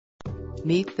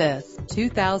Meet this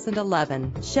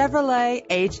 2011 Chevrolet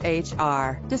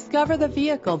HHR. Discover the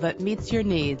vehicle that meets your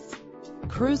needs.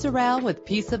 Cruise around with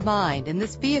peace of mind in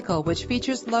this vehicle, which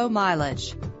features low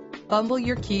mileage. Fumble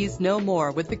your keys no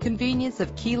more with the convenience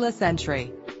of keyless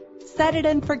entry. Set it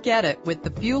and forget it with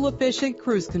the fuel-efficient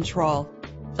cruise control.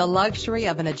 The luxury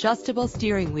of an adjustable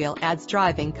steering wheel adds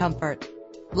driving comfort.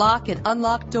 Lock and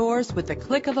unlock doors with the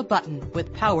click of a button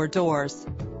with power doors.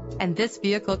 And this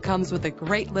vehicle comes with a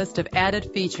great list of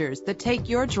added features that take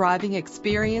your driving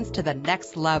experience to the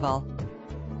next level.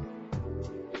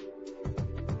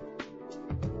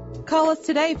 Call us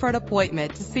today for an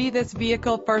appointment to see this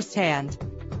vehicle firsthand.